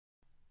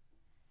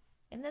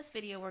In this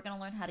video, we're going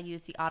to learn how to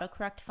use the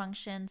AutoCorrect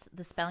functions,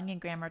 the spelling and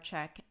grammar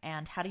check,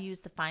 and how to use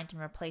the find and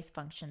replace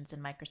functions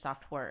in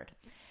Microsoft Word.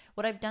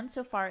 What I've done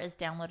so far is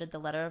downloaded the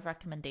letter of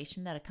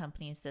recommendation that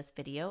accompanies this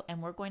video,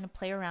 and we're going to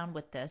play around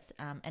with this.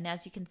 And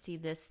as you can see,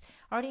 this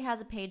already has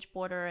a page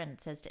border and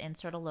it says to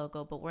insert a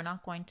logo, but we're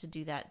not going to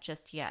do that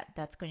just yet.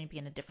 That's going to be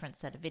in a different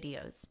set of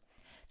videos.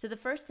 So the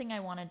first thing I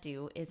want to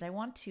do is I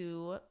want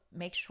to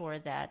make sure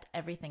that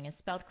everything is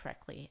spelled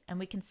correctly. And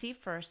we can see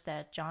first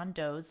that John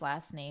Doe's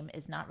last name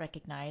is not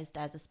recognized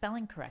as a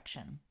spelling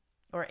correction,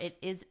 or it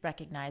is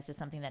recognized as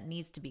something that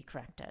needs to be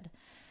corrected.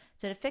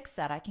 So to fix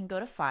that, I can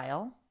go to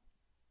File,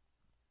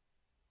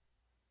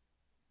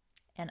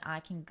 and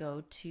I can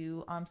go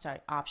to,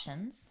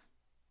 Options,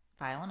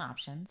 File and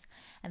Options,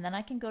 and then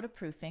I can go to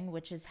Proofing,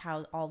 which is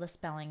how all the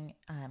spelling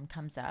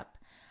comes up.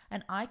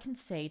 And I can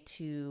say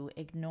to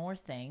ignore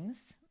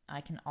things.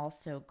 I can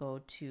also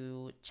go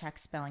to check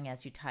spelling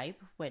as you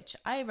type, which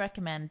I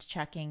recommend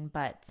checking,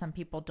 but some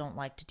people don't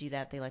like to do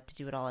that. They like to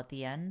do it all at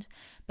the end.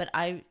 But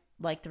I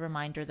like the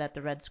reminder that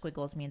the red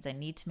squiggles means I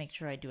need to make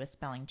sure I do a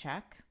spelling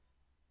check.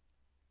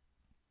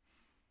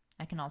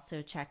 I can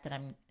also check that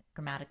I'm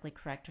grammatically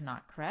correct or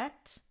not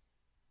correct.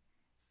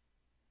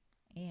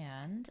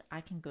 And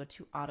I can go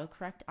to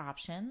AutoCorrect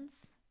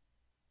options.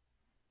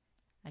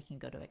 I can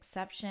go to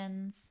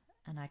exceptions,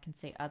 and I can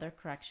say other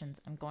corrections.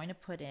 I'm going to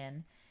put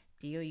in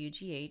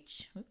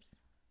D-O-U-G-H,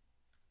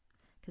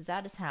 because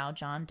that is how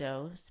John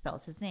Doe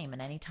spells his name.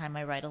 And anytime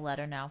I write a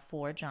letter now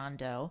for John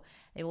Doe,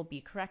 it will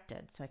be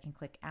corrected. So I can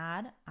click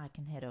Add, I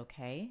can hit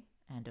OK,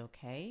 and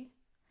OK,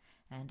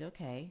 and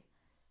OK.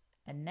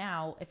 And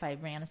now if I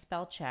ran a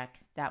spell check,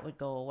 that would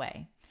go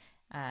away.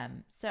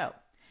 So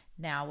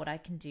now what I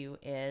can do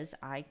is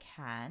I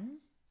can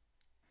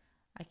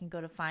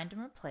go to Find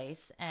and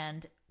Replace,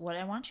 and what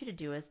I want you to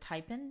do is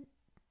type in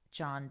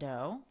John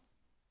Doe,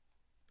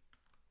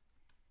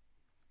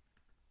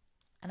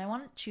 and I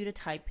want you to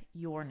type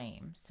your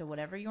name, so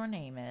whatever your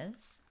name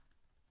is,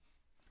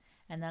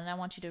 and then I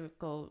want you to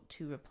go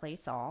to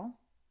Replace All,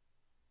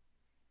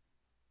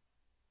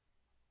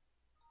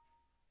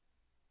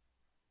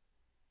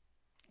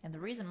 and the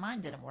reason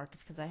mine didn't work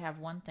is because I have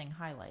one thing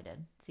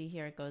highlighted. See,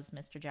 here it goes,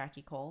 Mr.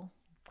 Jackie Cole.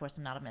 Of course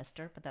I'm not a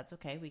Mr., but that's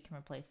okay, we can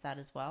replace that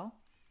as well.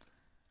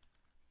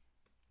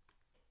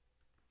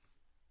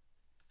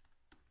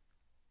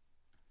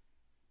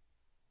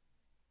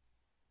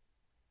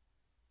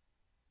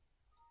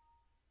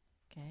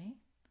 Okay.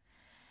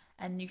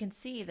 And you can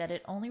see that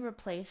it only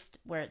replaced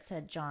where it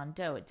said John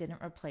Doe. It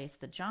didn't replace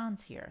the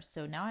Johns here.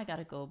 So now I got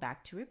to go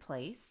back to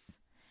replace.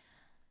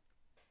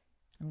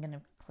 I'm going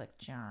to click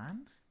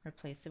John,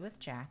 replace it with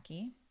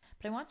Jackie.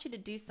 But I want you to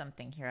do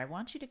something here. I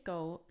want you to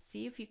go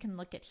see if you can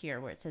look at here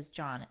where it says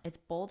John. It's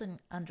bold and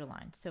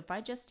underlined. So if I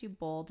just do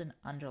bold and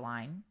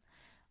underline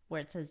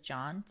where it says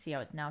John, see how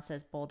it now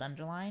says bold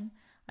underline?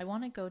 I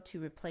want to go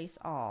to replace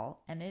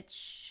all, and it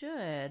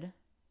should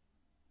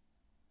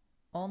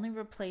only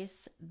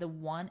replace the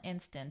one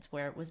instance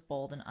where it was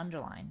bold and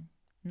underline.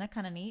 Isn't that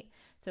kind of neat?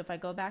 So if I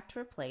go back to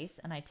replace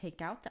and I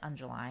take out the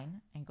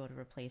underline and go to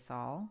replace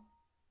all,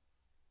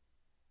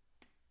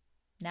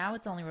 now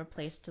it's only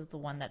replaced to the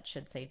one that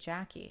should say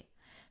Jackie.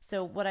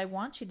 So what I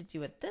want you to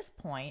do at this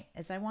point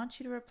is I want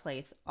you to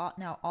replace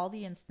all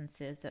the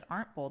instances that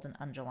aren't bold and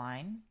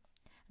underline,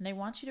 and I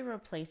want you to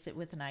replace it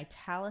with an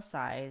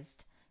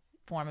italicized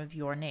form of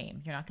your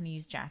name. You're not going to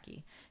use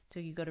Jackie. So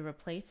you go to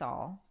replace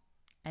all,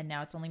 and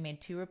now it's only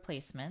made two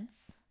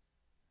replacements.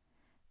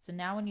 So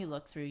now when you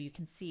look through, you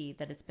can see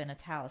that it's been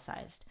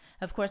italicized.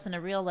 Of course, in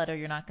a real letter,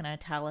 you're not going to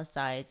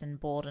italicize and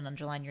bold and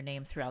underline your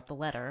name throughout the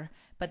letter,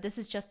 but this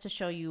is just to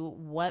show you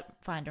what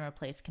Find and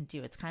Replace can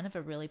do. It's kind of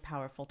a really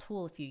powerful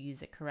tool if you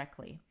use it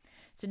correctly.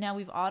 So now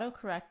we've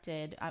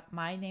auto-corrected.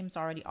 My name's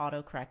already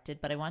auto-corrected,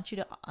 but I want you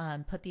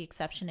to put the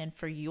exception in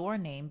for your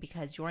name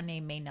because your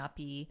name may not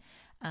be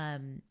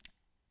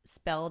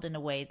spelled in a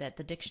way that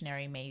the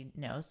dictionary may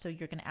know. So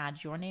you're going to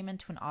add your name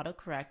into an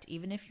autocorrect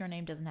even if your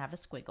name doesn't have a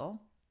squiggle.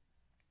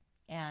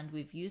 And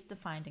we've used the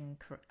find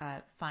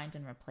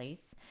and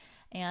replace.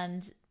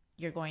 And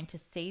you're going to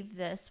save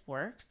this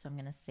work. So I'm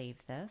going to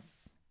save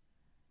this.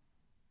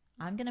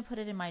 I'm going to put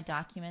it in my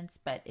documents,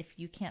 but if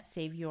you can't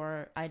save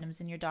your items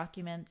in your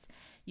documents,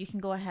 you can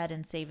go ahead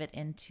and save it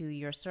into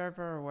your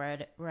server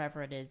or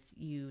wherever it is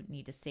you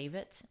need to save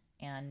it.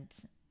 And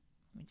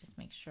let me just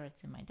make sure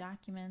it's in my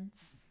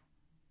documents.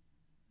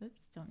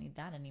 Oops, don't need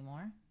that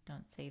anymore.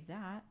 Don't save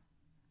that.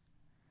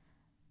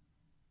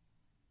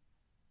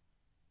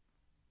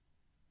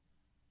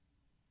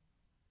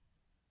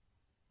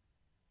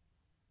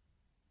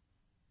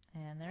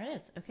 And there it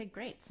is. Okay,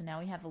 great. So now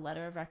we have a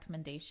letter of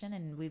recommendation,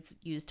 and we've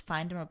used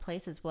find and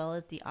replace as well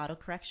as the auto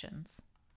corrections.